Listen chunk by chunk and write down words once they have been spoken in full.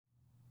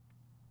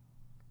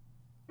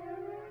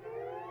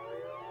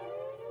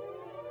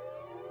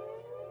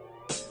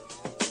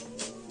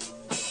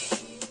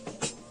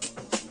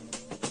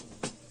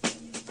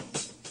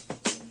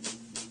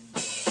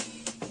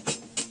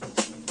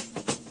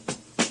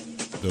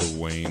The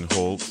Wayne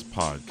Holtz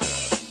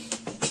Podcast.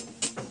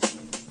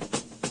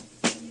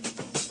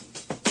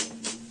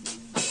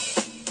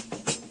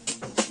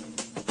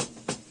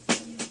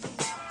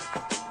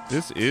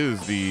 This is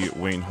the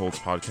Wayne Holtz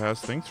Podcast.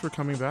 Thanks for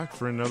coming back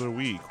for another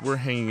week. We're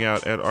hanging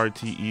out at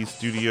RTE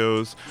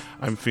Studios.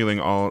 I'm feeling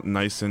all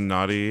nice and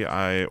naughty.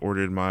 I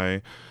ordered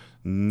my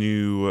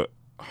new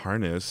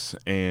harness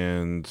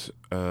and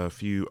a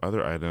few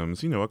other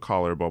items, a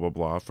collar, blah, blah,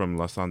 blah, from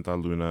La Santa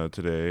Luna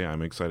today.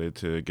 I'm excited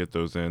to get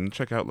those in.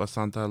 Check out La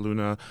Santa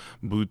Luna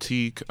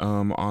Boutique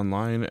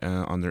online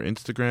on their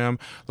Instagram.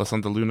 La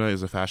Santa Luna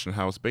is a fashion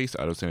house based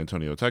out of San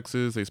Antonio,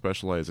 Texas. They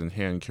specialize in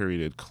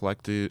hand-curated,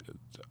 collected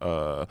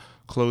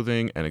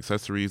clothing and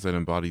accessories that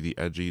embody the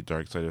edgy,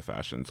 dark side of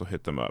fashion, so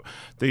hit them up.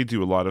 They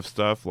do a lot of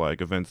stuff,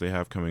 like events they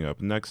have coming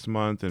up next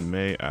month in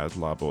May at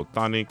La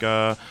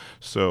Botanica,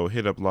 so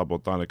hit up La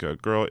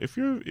Botanica. Girl, if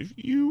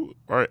you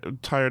are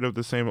tired of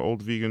the same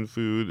old vegan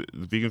food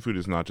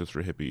is not just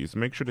for hippies.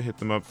 Make sure to hit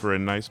them up for a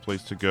nice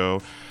place to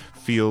go,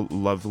 feel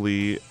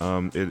lovely.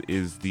 It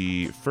is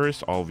the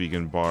first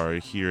all-vegan bar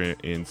here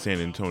in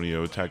San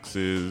Antonio,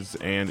 Texas,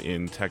 and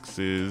in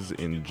Texas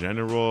in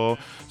general.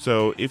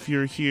 So if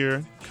you're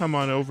here, come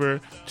on over,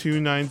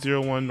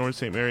 2901 North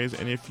St. Mary's,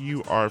 and if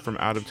you are from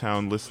out of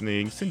town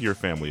listening, send your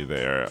family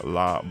there,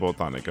 La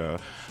Botanica.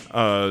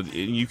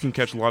 You can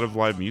catch a lot of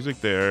live music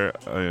there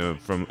at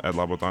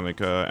La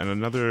Botanica, and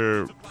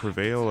another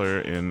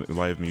prevailer in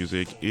live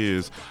music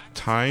is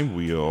Time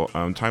Wheel.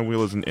 Time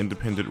Wheel is an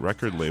independent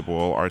record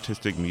label,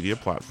 artistic media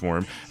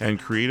platform, and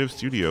creative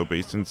studio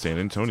based in San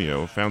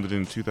Antonio. Founded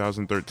in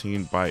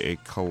 2013 by a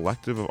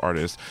collective of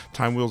artists,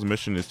 Time Wheel's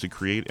mission is to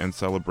create and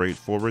celebrate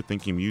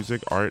forward-thinking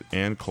music, art,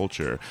 and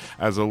culture.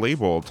 As a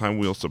label, Time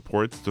Wheel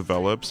supports,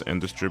 develops,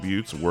 and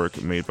distributes work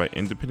made by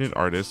independent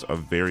artists of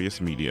various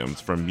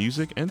mediums, from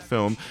music and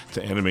film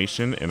to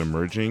animation and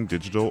emerging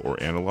digital or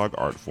analog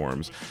art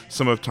forms.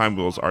 Some of Time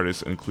Wheel's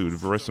artists include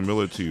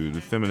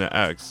Verisimilitude, Femina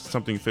X,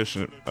 Something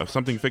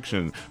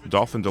Fiction,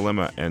 Dolphin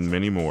Dilemma, and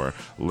many more.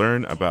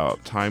 Learn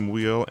about Time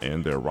Wheel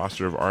and their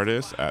roster of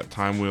artists at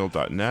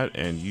timewheel.net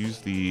and use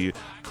the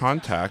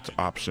contact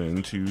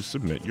option to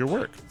submit your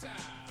work.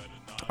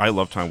 I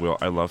love Time Wheel.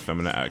 I love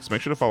Femina X.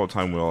 Make sure to follow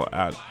Time Wheel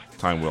at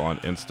Time Wheel on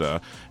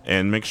Insta,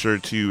 and make sure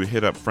to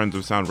hit up Friends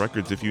of Sound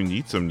Records if you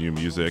need some new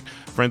music.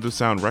 Friends of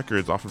Sound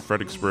Records off of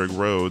Fredericksburg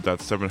Road,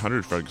 that's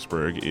 700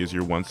 Fredericksburg, is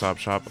your one-stop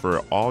shop for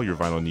all your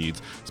vinyl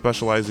needs,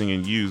 specializing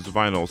in used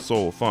vinyl,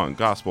 soul, funk,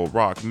 gospel,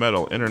 rock,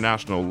 metal,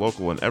 international,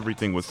 local, and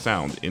everything with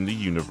sound in the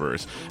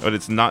universe. But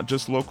it's not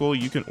just local.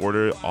 You can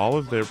order all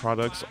of their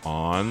products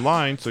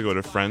online, so go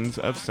to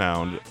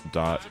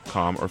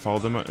friendsofsound.com or follow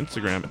them on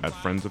Instagram at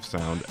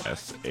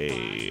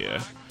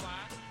friendsofsoundsa.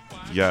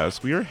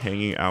 Yes, we are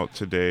hanging out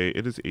today.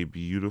 It is a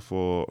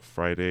beautiful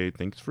Friday.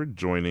 Thanks for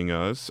joining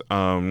us.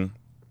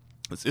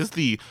 This is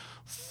the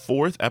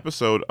fourth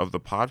episode of the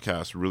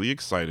podcast. Really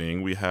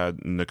exciting. We had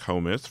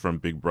Nokomis from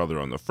Big Brother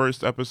on the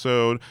first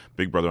episode,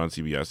 Big Brother on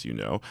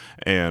CBS,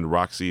 and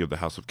Roxy of the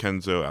House of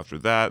Kenzo after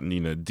that.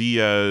 Nina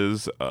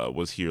Diaz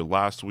was here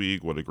last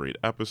week. What a great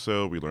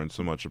episode. We learned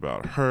so much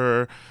about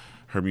her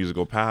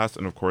musical past,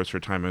 and of course her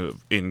time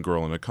in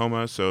Girl in a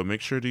Coma. So make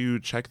sure to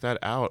check that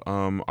out.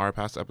 Our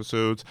past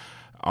episodes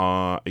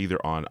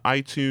either on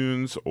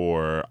iTunes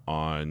or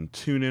on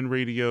TuneIn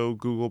Radio,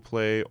 Google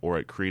Play, or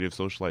at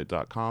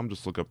creativesocialite.com.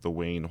 Just look up the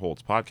Wayne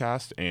Holtz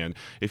Podcast. And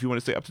if you want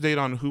to stay up to date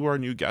on who our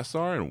new guests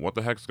are and what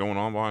the heck's going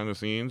on behind the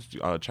scenes,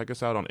 check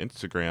us out on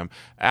Instagram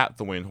at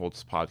the Wayne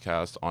Holtz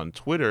Podcast, on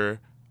Twitter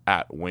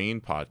at Wayne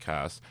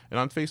Podcast, and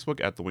on Facebook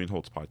at the Wayne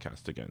Holtz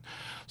Podcast again.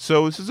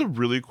 So this is a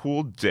really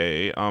cool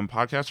day.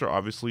 Podcasts are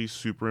obviously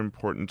super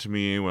important to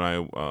me.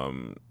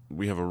 When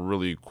we have a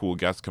really cool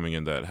guest coming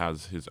in that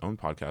has his own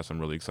podcast.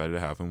 I'm really excited to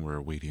have him. We're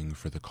waiting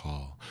for the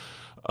call.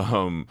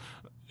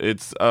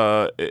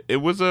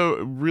 It was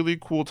a really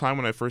cool time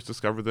when I first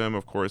discovered them.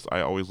 Of course,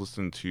 I always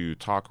listen to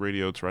talk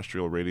radio,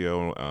 terrestrial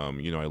radio.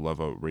 I love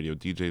a radio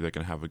DJ that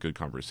can have a good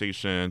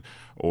conversation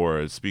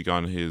or speak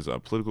on his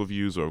political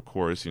views. Or, of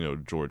course,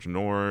 George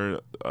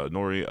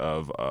Norrie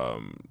of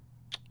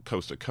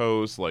Coast to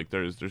Coast. Like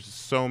there's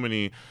so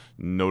many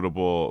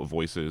notable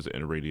voices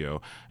in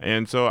radio,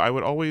 and so I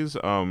would always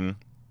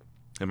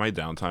in my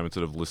downtime,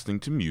 instead of listening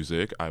to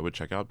music, I would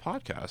check out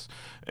podcasts.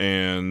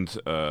 And,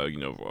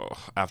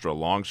 after a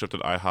long shift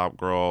at IHOP,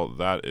 girl,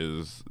 that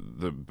is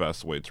the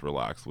best way to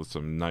relax with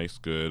some nice,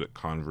 good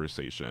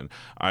conversation.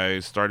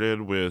 I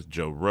started with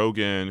Joe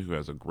Rogan, who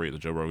has the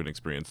Joe Rogan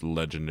Experience,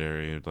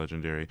 legendary,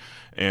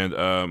 and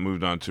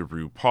moved on to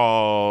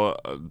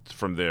RuPaul,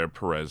 from there,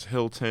 Perez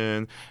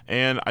Hilton,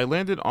 and I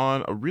landed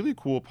on a really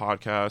cool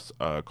podcast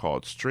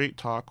called Straight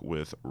Talk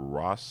with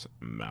Ross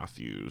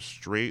Mathews.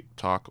 Straight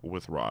Talk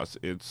with Ross.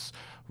 It's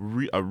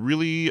a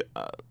really,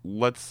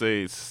 let's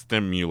say,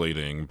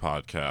 stimulating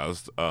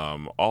podcast.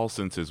 All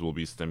senses will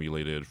be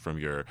stimulated from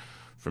your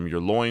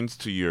loins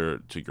to your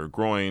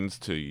groins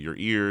to your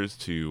ears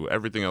to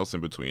everything else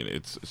in between.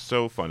 It's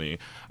so funny.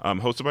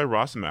 Hosted by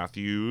Ross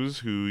Mathews,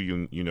 who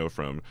you know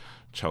from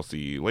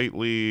Chelsea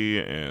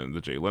lately and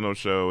the Jay Leno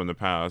show in the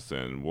past,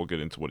 and we'll get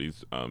into what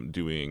he's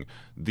doing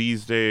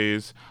these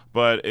days.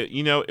 But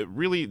it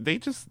really, they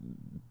just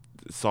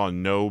saw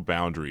no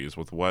boundaries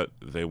with what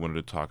they wanted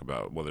to talk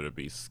about, whether it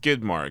be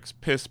skid marks,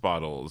 piss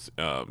bottles,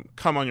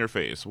 cum on your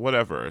face,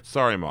 whatever.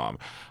 Sorry, Mom.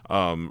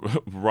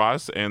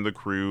 Ross and the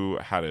crew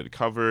had it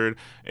covered,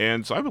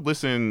 and so I would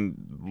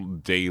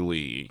listen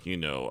daily.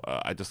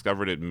 I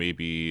discovered it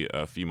maybe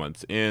a few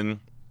months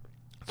in,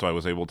 so I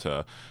was able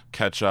to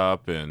catch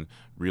up and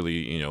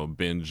really,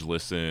 binge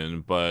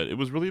listen. But it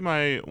was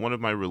really one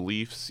of my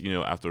reliefs,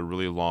 after a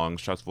really long,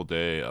 stressful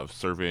day of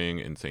serving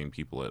insane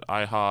people at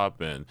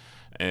IHOP,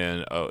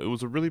 and it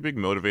was a really big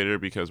motivator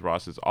because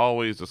Ross is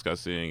always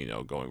discussing,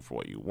 going for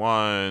what you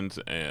want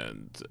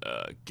and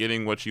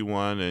getting what you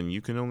want, and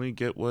you can only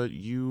get what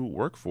you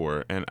work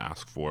for and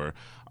ask for.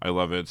 I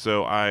love it.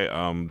 So I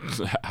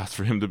asked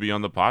for him to be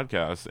on the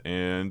podcast,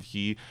 and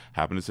he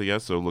happened to say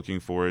yes. So looking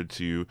forward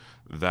to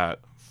that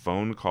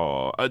phone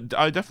call. I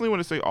definitely want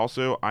to say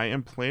also, I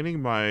am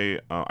planning I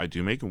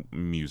do make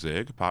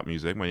music, pop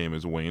music. My name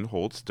is Wayne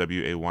Holtz,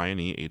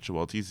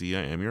 WayneHoltz.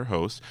 I am your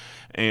host,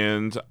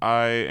 and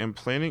I am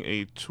planning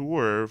a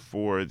tour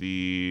for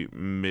the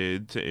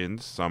mid to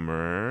end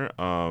summer,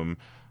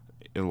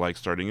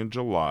 starting in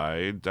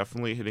July,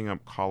 definitely hitting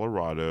up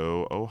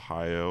Colorado,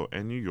 Ohio,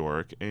 and New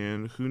York,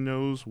 and who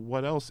knows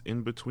what else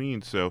in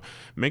between. So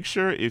make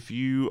sure if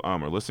you are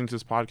listening to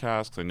this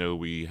podcast, because I know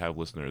we have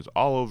listeners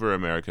all over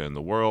America and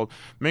the world,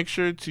 make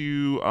sure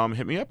to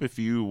hit me up if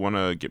you want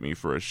to get me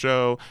for a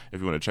show.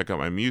 If you want to check out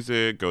my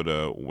music, go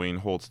to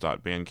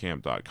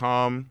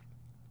wayneholtz.bandcamp.com.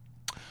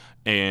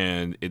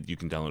 And you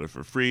can download it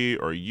for free,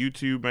 or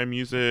YouTube my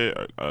music,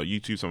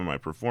 YouTube some of my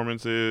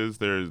performances.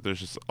 There's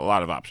just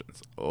lots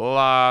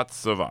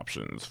of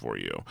options for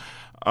you.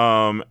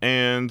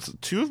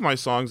 And two of my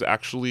songs,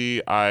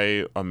 actually,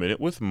 A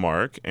Minute with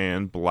Mark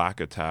and Black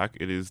Attack.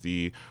 It is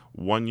the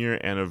 1-year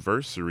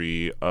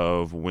anniversary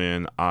of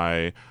when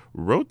I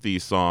wrote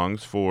these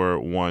songs for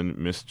one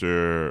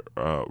Mr.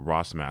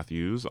 Ross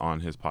Mathews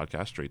on his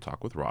podcast Straight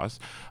Talk with Ross.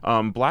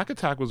 Black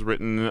Attack was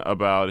written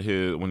about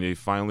when he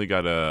finally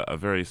got a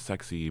very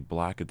sexy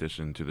black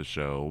addition to the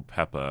show,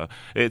 Peppa.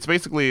 It's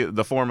basically,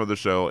 the form of the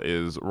show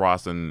is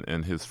Ross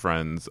and his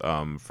friends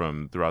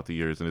from throughout the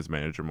years, and his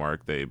manager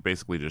Mark, they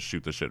basically just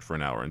shoot the shit for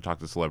an hour and talk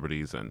to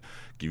celebrities and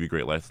give you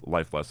great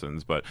life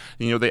lessons. But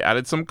they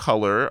added some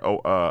color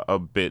a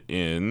bit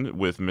in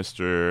with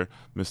Mr.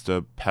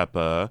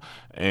 Peppa,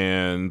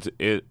 and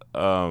it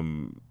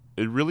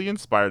really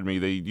inspired me.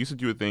 They used to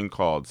do a thing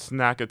called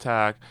Snack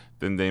Attack,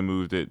 then they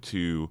moved it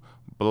to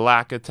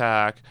Black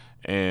Attack,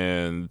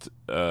 and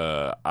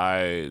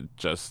I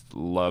just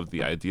loved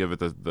the idea of it.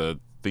 The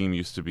theme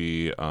used to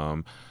be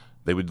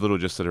they would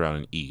literally just sit around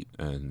and eat,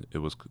 and it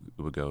would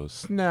go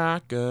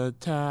snack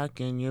attack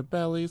and your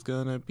belly's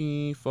gonna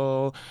be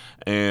full.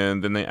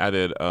 And then they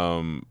added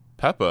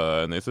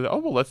Peppa, and they said, oh,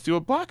 well, let's do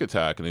a Black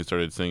Attack. And they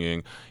started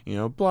singing,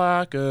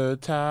 Black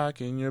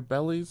Attack and your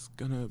belly's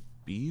gonna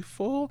be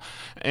full.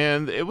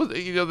 And it was,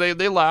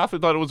 they laughed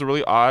and thought it was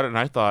really odd, and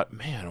I thought,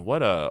 man,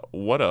 what a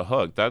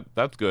hook.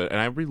 That's good.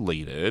 And I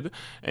related,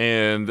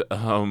 and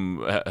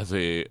as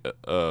a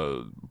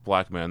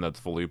black man that's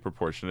fully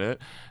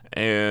proportionate,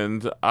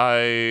 and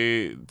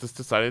I just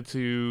decided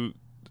to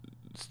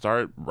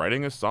start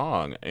writing a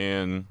song,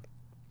 and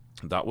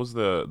that was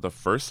the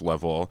first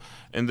level.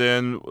 And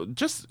then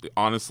just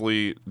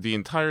honestly, the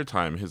entire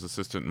time, his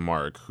assistant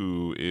Mark,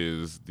 who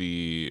is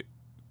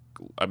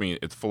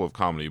it's full of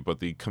comedy, but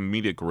the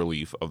comedic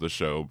relief of the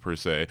show per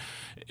se,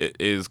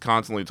 is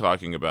constantly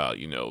talking about,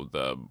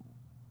 the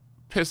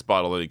piss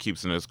bottle that he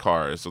keeps in his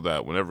car, so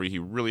that whenever he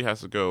really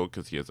has to go,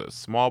 because he has a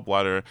small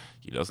bladder,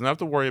 he doesn't have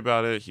to worry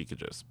about it. He could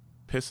just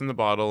piss in the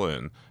bottle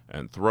and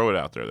throw it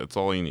out there. That's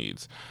all he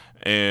needs.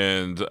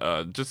 And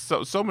just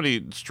so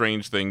many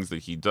strange things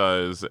that he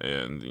does,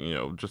 and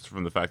just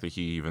from the fact that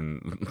he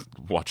even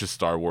watches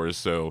Star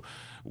Wars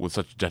with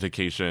such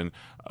dedication,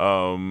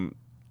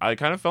 I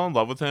kind of fell in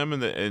love with him,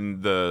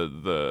 and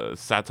the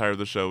satire of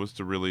the show was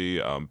to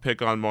really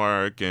pick on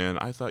Mark, and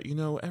I thought,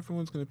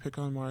 everyone's going to pick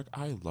on Mark.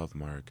 I love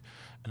Mark,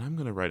 and I'm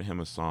going to write him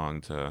a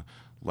song to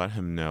let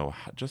him know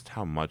just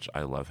how much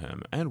I love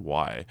him and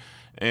why.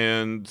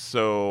 And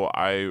so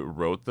I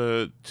wrote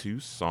the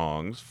two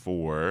songs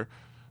for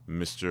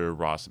Mr.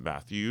 Ross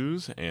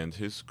Mathews and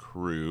his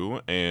crew,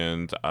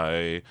 and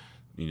I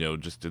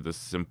just did this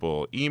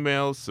simple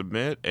email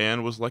submit,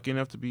 and was lucky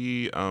enough to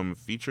be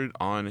featured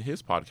on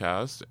his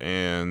podcast.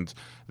 And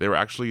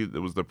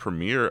it was the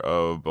premiere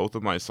of both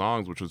of my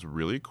songs, which was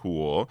really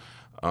cool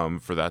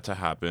for that to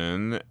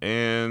happen.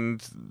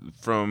 And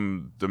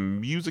from the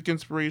music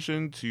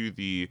inspiration to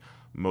the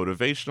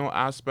motivational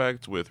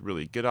aspect with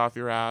really get off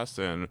your ass,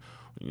 and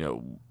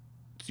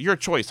it's your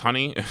choice,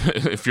 honey,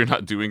 if you're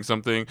not doing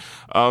something,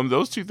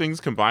 those two things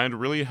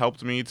combined really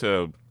helped me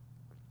to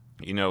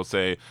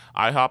Say,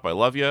 IHOP, I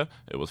love you.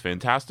 It was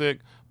fantastic,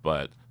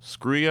 but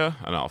screw ya,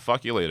 and I'll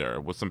fuck you later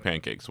with some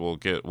pancakes. We'll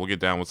get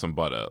down with some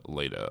butter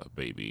later,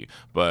 baby.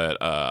 But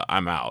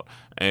I'm out,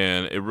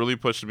 and it really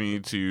pushed me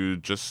to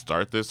just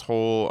start this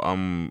whole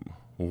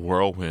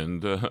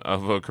whirlwind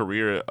of a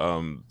career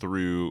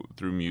through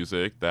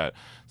music that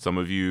some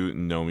of you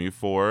know me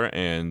for,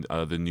 and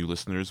the new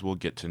listeners will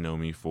get to know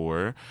me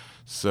for.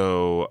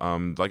 So,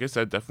 like I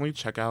said, definitely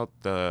check out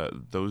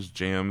those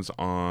jams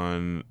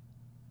on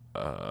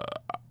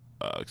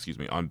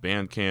on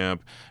Bandcamp.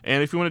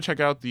 And if you want to check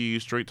out the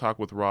Straight Talk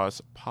with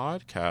Ross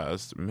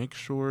podcast, make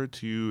sure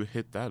to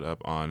hit that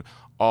up on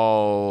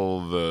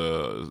all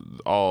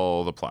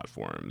the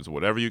platforms.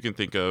 Whatever you can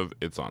think of,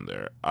 it's on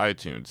there.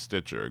 iTunes,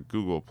 Stitcher,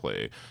 Google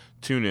Play,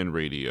 TuneIn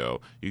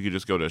Radio. You can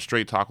just go to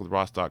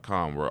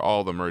straighttalkwithross.com where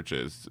all the merch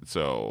is.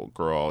 So,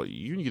 girl, if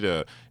you need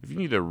a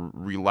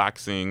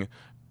relaxing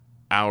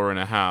hour and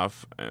a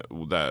half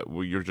that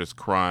you're just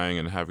crying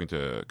and having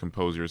to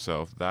compose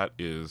yourself, that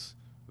is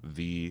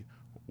the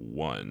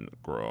one,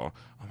 girl.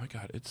 Oh my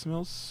god, it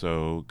smells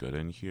so good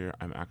in here.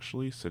 I'm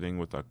actually sitting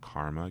with a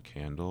Karma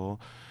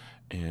candle,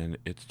 and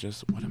it's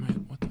just what is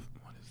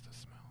the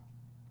smell?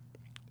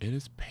 It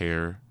is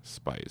pear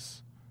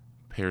spice.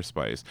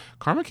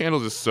 Karma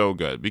candles is so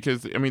good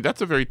because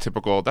that's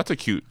a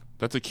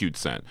cute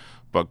scent.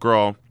 But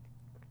girl,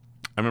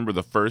 I remember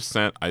the first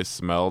scent I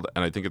smelled,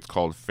 and I think it's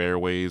called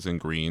Fairways and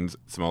Greens.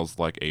 It smells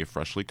like a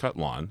freshly cut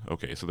lawn.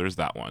 Okay, so there's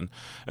that one.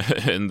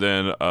 And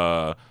then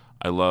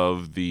I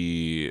love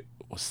the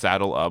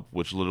Saddle Up,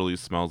 which literally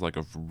smells like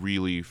a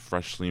really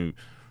freshly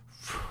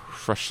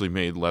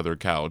made leather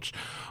couch.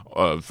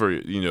 So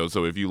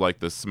if you like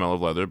the smell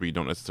of leather, but you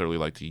don't necessarily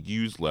like to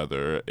use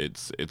leather,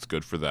 it's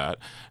good for that.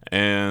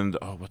 And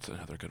what's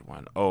another good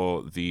one?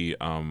 The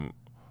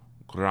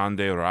Grande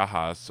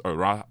Rajas, or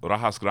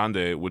Rajas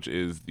Grande, which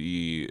is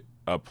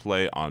a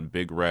play on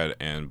Big Red,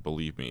 and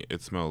believe me,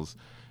 it smells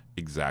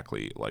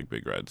exactly like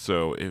Big Red.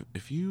 So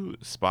if you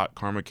spot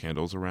Karma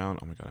candles around,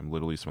 oh my god, I'm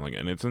literally smelling it.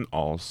 And it's an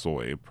all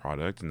soy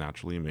product,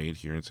 naturally made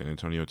here in San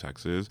Antonio,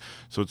 Texas.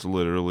 So it's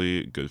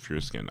literally good for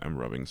your skin. I'm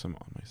rubbing some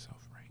on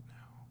myself right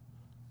now.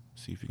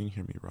 See if you can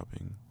hear me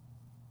rubbing.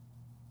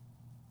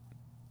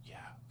 Yeah,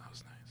 that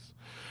was nice.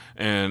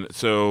 And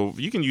so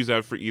you can use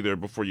that for either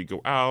before you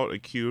go out,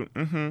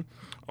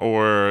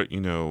 or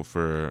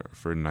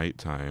for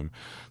nighttime.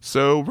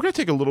 So we're gonna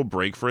take a little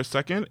break for a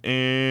second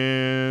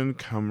and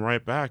come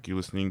right back. You're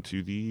listening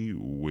to the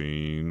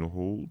Wayne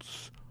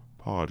Holtz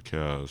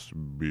podcast,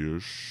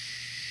 bish.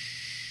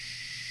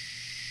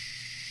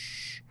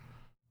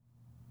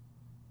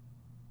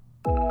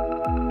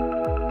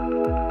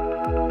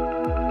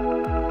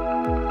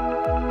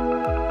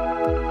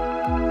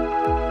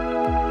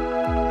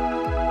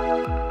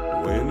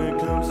 When it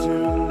comes to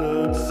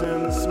looks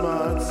and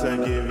smarts, I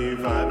give you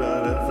 5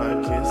 out of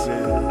 5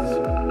 kisses.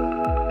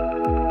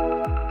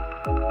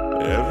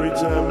 Every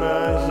time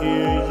I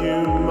hear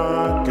you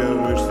mock, I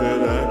wish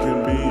that I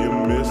could be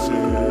your missus.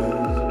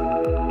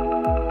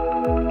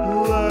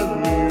 Let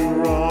me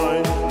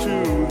rise to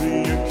the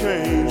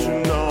occasion.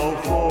 I'll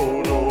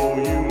photo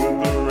you with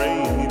the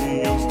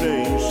radio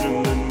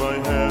station in my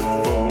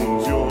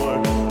headphones. Your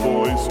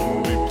voice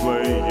will be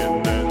playing,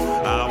 and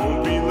I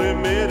won't be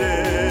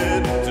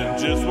limited to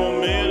just 1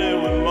 minute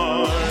with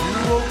mine.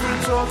 You won't be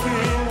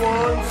talking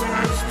once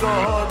you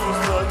start,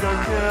 just like I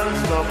can't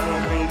stop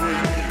from reading.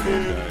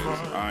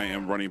 I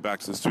am running back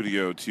to the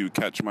studio to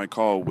catch my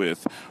call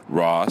with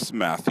Ross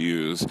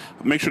Mathews.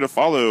 Make sure to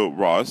follow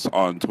Ross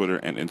on Twitter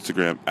and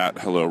Instagram at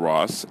Hello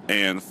Ross,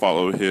 and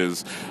follow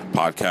his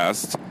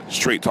podcast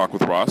Straight Talk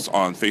with Ross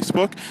on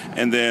Facebook,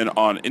 and then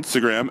on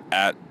Instagram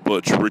at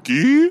Butch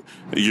Ricky.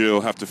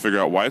 You'll have to figure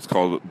out why it's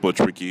called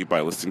Butch Ricky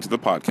by listening to the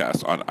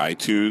podcast on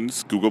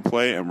iTunes, Google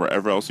Play, and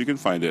wherever else you can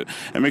find it.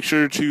 And make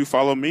sure to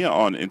follow me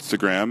on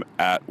Instagram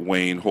at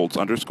Wayne Holtz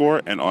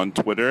 _ and on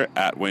Twitter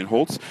at Wayne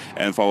Holtz,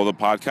 and follow the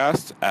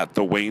podcast at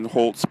the Wayne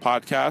Holtz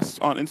Podcast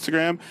on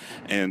Instagram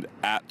and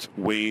at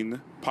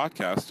Wayne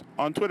Podcast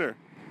on Twitter.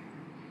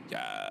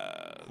 Yes.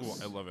 Cool.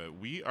 I love it.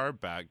 We are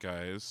back,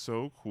 guys.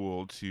 So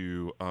cool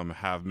to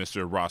have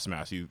Mr. Ross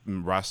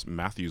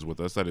Mathews with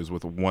us. That is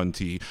with 1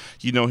 T.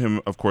 You know him,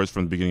 of course,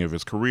 from the beginning of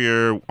his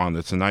career on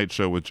The Tonight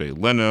Show with Jay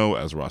Leno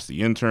as Ross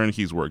the Intern.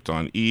 He's worked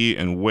on E!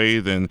 And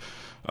way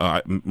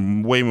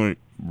more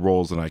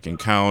roles than I can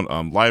count.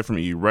 Live from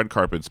E! Red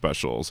carpet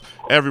specials.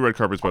 Every red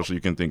carpet special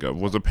you can think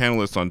of. Was a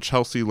panelist on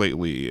Chelsea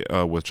Lately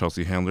with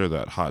Chelsea Handler,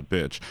 that hot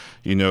bitch.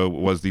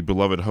 Was the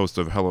beloved host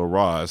of Hello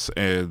Ross,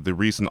 and the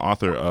recent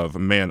author of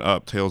Man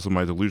Up, Tales of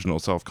My Delusional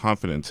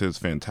Self-Confidence. His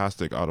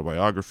fantastic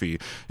autobiography.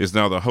 Is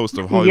now the host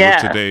of Hollywood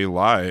Today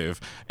Live,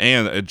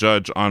 and a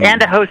judge on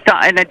and a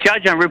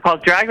judge on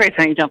RuPaul's Drag Race.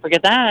 And don't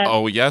forget that.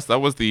 Oh yes, that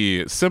was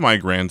the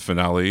semi-grand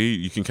finale.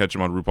 You can catch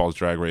him on RuPaul's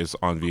Drag Race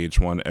on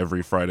VH1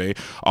 every Friday.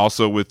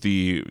 Also with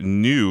the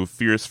new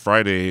Fierce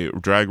Friday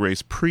Drag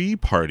Race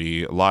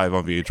pre-party live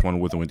on VH1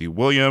 with Wendy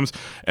Williams,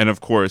 and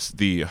of course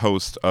the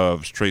host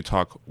of Straight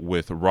Talk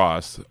with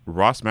Ross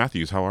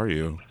Mathews. How are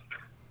you?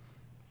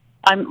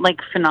 I'm like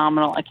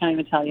phenomenal. I can't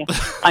even tell you.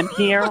 I'm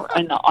here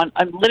and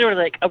I'm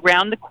literally like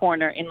around the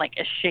corner in like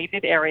a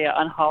shaded area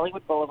on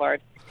Hollywood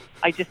Boulevard.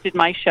 I just did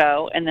my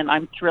show, and then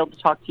I'm thrilled to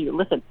talk to you.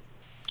 Listen,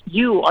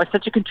 you are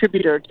such a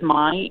contributor to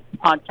my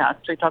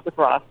podcast, Straight Talk with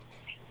Ross.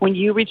 When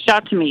you reached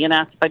out to me and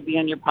asked if I'd be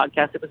on your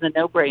podcast, it was a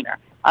no-brainer.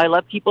 I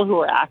love people who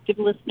are active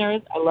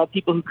listeners. I love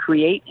people who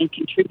create and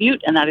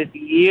contribute, and that is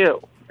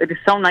you. It is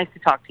so nice to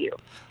talk to you.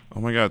 Oh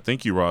my God,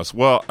 thank you, Ross.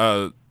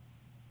 Well,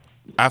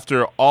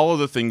 after all of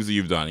the things that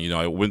you've done,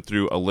 I went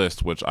through a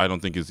list, which I don't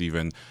think is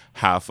even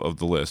half of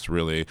the list,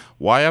 really.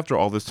 Why, after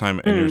all this time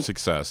and your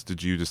success,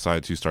 did you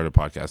decide to start a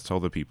podcast? Tell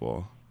the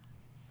people.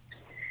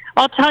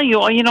 I'll tell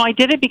you, I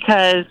did it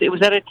because it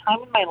was at a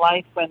time in my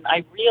life when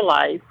I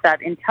realized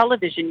that in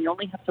television, you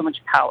only have so much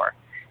power.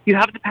 You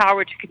have the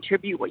power to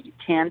contribute what you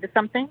can to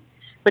something,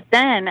 but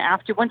then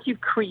once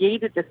you've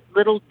created this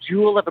little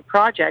jewel of a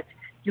project,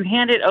 you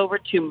hand it over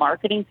to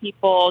marketing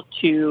people,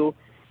 to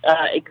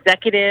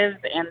executives,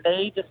 and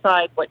they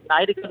decide what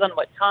night it goes on,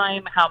 what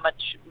time, how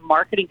much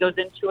marketing goes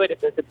into it, if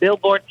there's a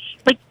billboard.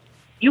 Like,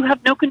 you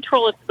have no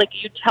control. It's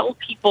like you tell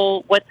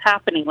people what's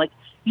happening. Like,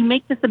 you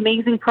make this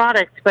amazing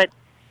product, but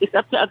it's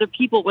up to other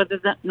people whether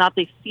or not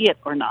they see it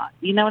or not.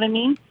 You know what I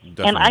mean?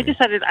 Definitely. And I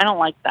decided I don't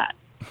like that.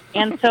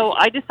 And so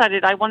I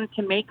decided I wanted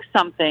to make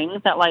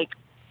something that like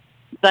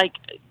that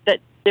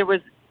there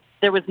was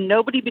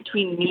nobody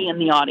between me and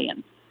the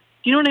audience.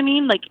 Do you know what I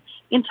mean? Like,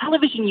 in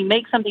television, you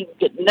make something, you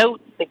get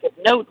notes,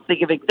 they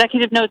give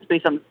executive notes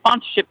based on the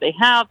sponsorship they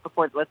have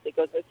before the list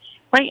goes,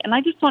 right? And I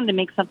just wanted to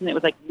make something that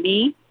was like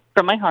me,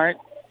 from my heart,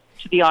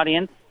 to the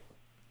audience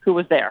who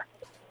was there.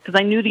 Because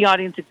I knew the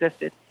audience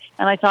existed.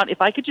 And I thought,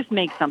 if I could just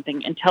make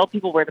something and tell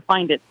people where to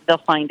find it, they'll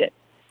find it.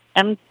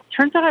 And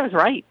turns out I was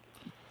right.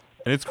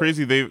 And it's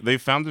crazy. They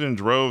found it in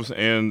droves,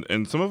 and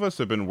some of us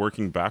have been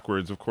working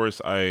backwards. Of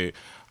course, I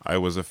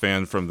was a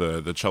fan from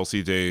the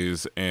Chelsea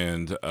days,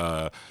 and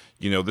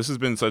this has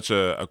been such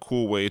a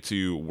cool way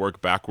to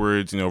work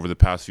backwards. Over the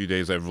past few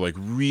days, I've like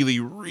really,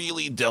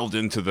 really delved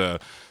into the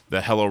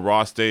Hello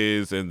Ross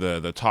days and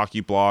the Talkie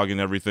blog and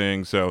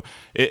everything. So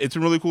it's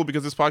really cool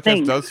because this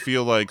podcast does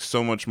feel like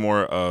so much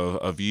more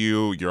of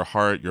you, your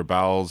heart, your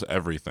bowels,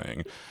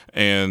 everything.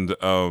 And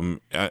well,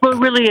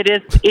 really,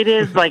 it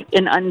is like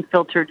an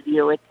unfiltered view.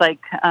 It's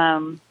like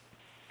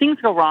things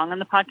go wrong on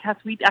the podcast.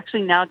 We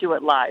actually now do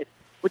it live,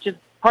 which is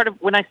part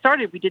of when I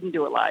started. We didn't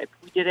do it live.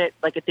 We did it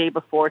like a day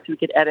before so we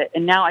could edit.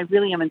 And now I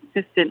really am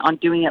insistent on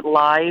doing it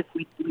live.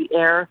 We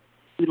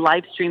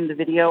live stream the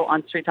video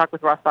on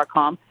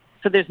StraightTalkWithRoss.com.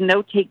 So there's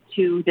no take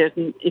two.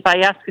 If I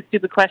ask a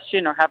stupid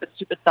question or have a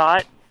stupid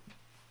thought,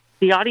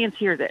 the audience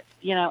hears it,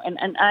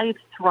 and I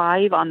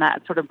thrive on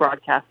that sort of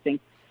broadcasting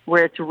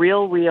where it's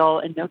real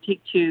and no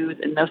take twos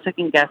and no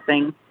second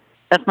guessing.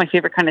 That's my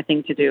favorite kind of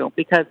thing to do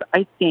because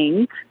I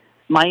think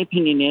my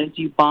opinion is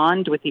you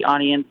bond with the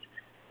audience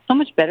so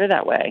much better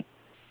that way.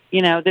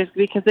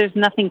 Because there's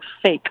nothing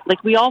fake.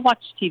 Like, we all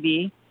watch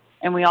TV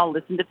and we all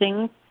listen to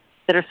things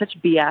that are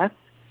such BS,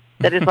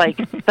 that is like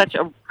such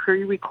a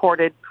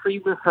pre-recorded,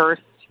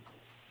 pre-rehearsed,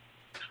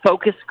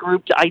 focus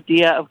grouped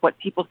idea of what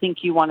people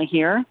think you want to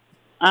hear.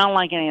 I don't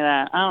like any of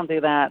that. I don't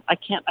do that. I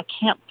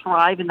can't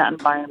thrive in that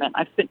environment.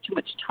 I've spent too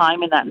much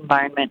time in that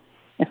environment.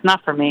 It's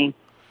not for me.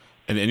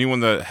 And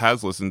anyone that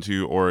has listened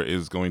to or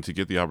is going to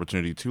get the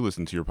opportunity to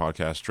listen to your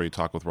podcast, Straight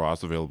Talk with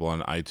Ross, available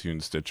on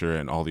iTunes, Stitcher,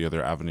 and all the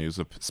other avenues,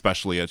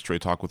 especially at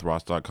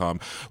StraightTalkWithRoss.com,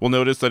 will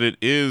notice that it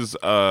is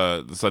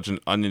such an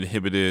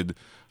uninhibited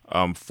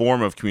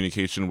form of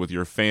communication with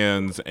your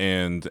fans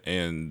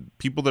and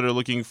people that are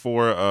looking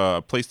for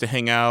a place to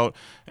hang out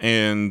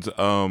and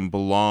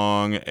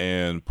belong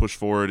and push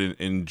forward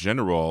in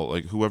general.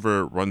 Like,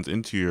 whoever runs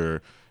into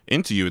you.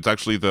 It's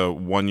actually the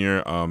 1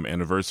 year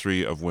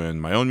anniversary of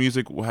when my own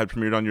music had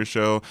premiered on your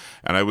show,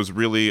 and I was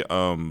really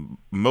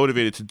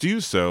motivated to do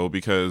so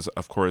because,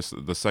 of course,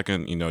 the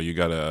second you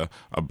got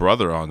a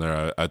brother on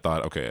there, I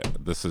thought, okay,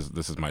 this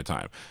is my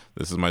time.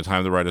 This is my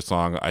time to write a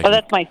song.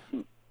 That's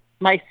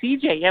my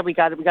CJ. Yeah, we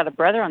got a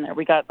brother on there.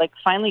 We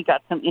finally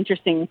got some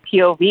interesting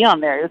POV on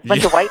there. There's a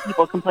bunch of white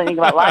people complaining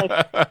about life.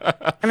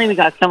 I mean, we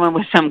got someone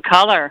with some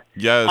color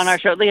on our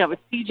show. Yeah,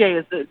 CJ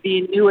is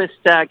the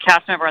newest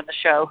cast member on the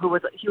show.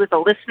 He was a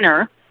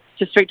listener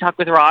to Straight Talk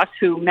with Ross,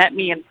 who met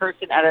me in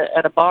person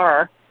at a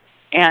bar,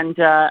 and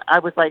I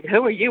was like,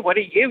 "Who are you? What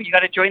are you? You got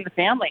to join the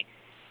family."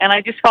 And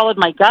I just followed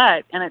my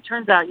gut, and it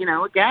turns out,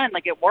 again,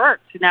 like, it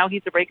worked. Now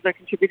he's a regular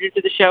contributor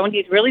to the show, and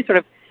he's really sort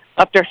of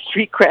upped our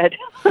street cred.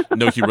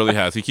 No, he really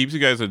has. He keeps you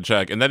guys in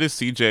check. And that is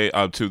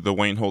CJ, to the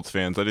Wayne Holtz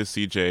fans, that is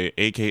CJ,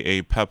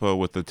 a.k.a. Peppa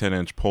with the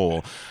 10-inch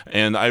pole.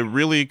 And I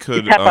really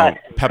could... Peppa.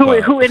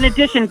 Who, in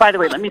addition, by the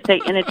way, let me say,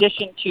 in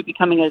addition to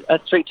becoming a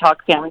Straight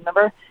Talk family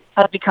member,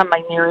 has become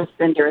my nearest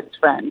and dearest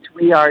friend.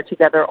 We are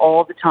together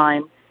all the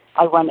time.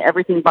 I run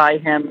everything by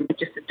him. I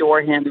just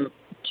adore him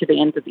to the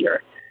ends of the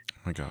earth.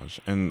 Oh my gosh.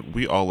 And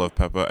we all love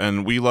Peppa,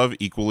 and we love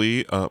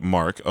equally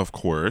Mark, of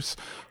course,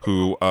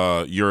 who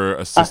your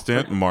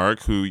assistant,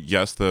 Mark, who,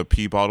 yes, the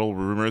pee bottle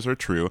rumors are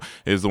true,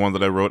 is the one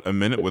that I wrote A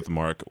Minute with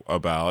Mark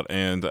about.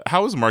 And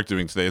how is Mark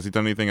doing today? Has he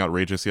done anything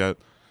outrageous yet?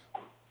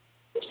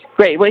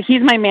 Great. Well,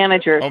 he's my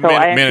manager, so I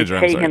actually manager,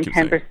 pay him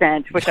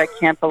 10%, which I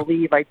can't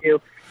believe I do.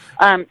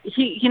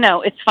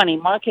 It's funny.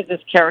 Mark is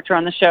this character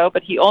on the show,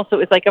 but he also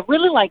is like a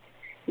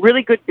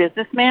really good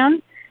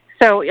businessman.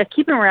 So I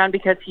keep him around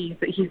because he's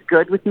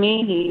good with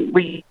me.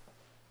 We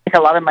make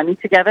a lot of money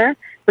together,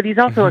 but he's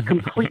also a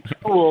complete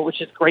fool,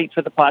 which is great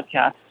for the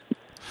podcast.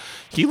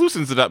 He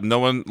loosens it up. No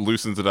one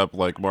loosens it up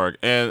like Mark.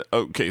 And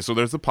okay, so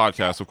there's the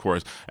podcast, of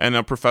course, and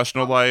a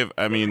professional life.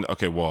 I mean,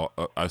 okay, well,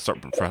 I start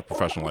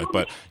professional life,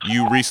 but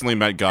you recently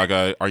met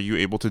Gaga. Are you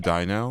able to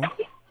die now?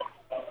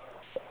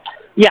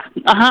 Yeah.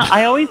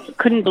 I always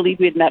couldn't believe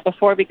we had met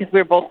before because we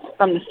were both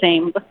from the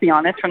same. Let's be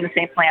honest, from the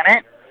same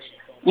planet.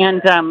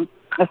 And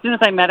as soon as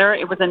I met her,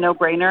 it was a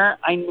no-brainer.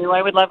 I knew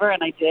I would love her,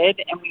 and I did.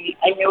 And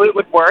I knew it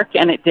would work,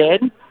 and it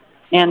did.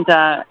 And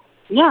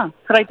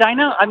could I die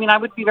now? I mean, I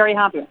would be very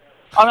happy.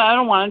 I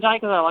don't want to die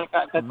because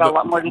I've got a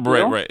lot more to do.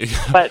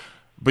 Right.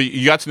 But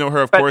you got to know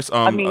her, of course,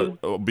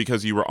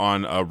 because you were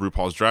on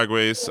RuPaul's Drag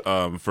Race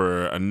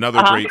for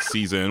another great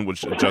season,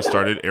 which just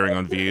started airing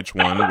on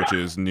VH1, which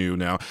is new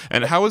now.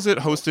 And how is it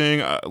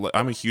hosting?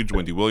 I'm a huge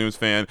Wendy Williams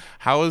fan.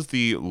 How is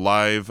the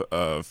live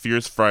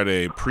Fierce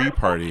Friday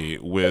pre-party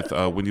with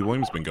Wendy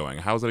Williams been going?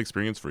 How's that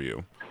experience for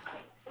you?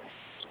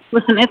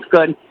 Listen, it's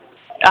good.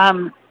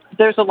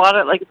 There's it's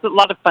a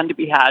lot of fun to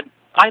be had.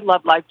 I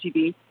love live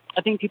TV.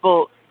 I think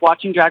people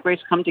watching Drag Race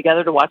come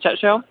together to watch that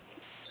show.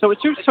 So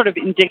it's sort of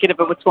indicative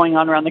of what's going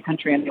on around the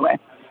country anyway.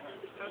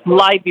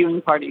 Live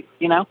viewing parties,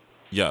 you know?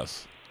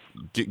 Yes.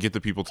 Get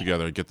the people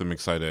together, get them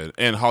excited.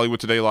 And Hollywood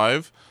Today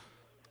Live?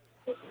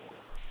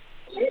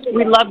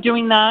 We love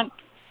doing that.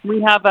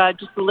 We have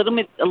just a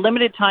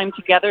limited time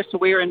together, so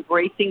we are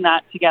embracing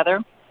that together.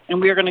 And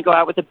we are going to go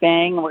out with a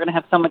bang, and we're going to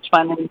have so much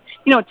fun. And,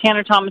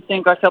 Tanner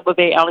Thomason, Garcelle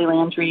Beauvais, Ali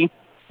Landry,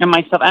 and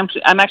myself.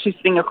 I'm actually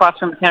sitting across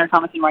from Tanner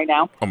Thomason right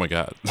now. Oh my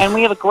God! And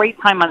we have a great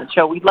time on the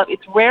show.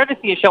 It's rare to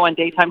see a show on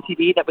daytime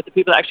TV with the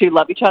people that actually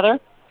love each other.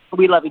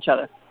 We love each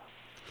other.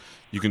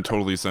 You can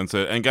totally sense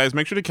it. And guys,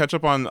 make sure to catch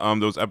up on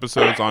those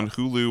episodes on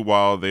Hulu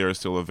while they are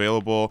still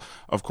available.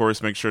 Of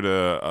course, make sure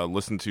to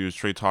listen to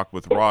Straight Talk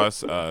with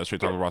Ross,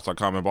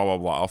 straighttalkwithross.com, and blah, blah,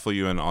 blah. I'll fill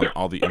you in on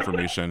all the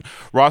information.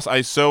 Ross,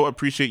 I so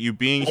appreciate you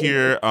being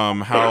here.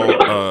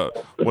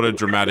 What a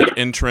dramatic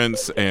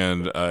entrance,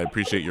 and I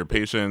appreciate your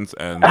patience,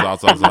 and za.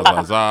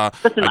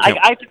 Listen, I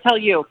have to tell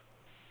you,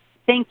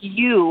 thank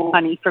you,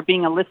 honey, for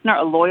being a listener,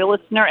 a loyal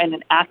listener, and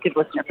an active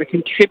listener, for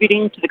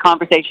contributing to the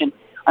conversation.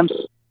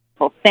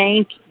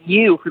 Thank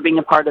you for being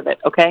a part of it,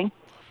 okay?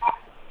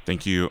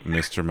 Thank you,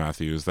 Mr.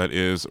 Mathews. That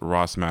is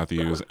Ross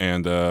Mathews.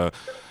 And I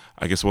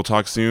guess we'll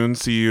talk soon.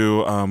 See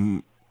you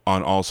on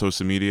all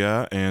social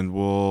media, and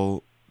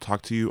we'll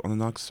talk to you on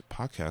the next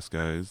podcast,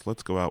 guys.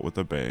 Let's go out with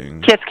a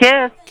bang. Kiss,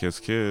 kiss. Kiss,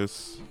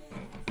 kiss.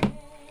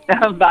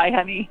 Bye,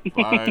 honey.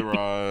 Bye,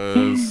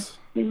 Ross.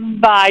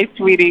 Bye,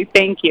 sweetie.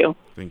 Thank you.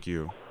 Thank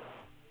you.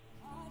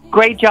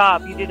 Great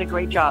job. You did a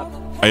great job.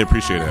 I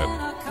appreciate it.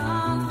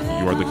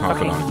 You are the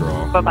confidant,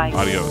 girl. Bye-bye.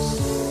 Adios.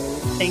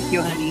 Thank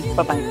you, honey.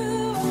 Bye-bye.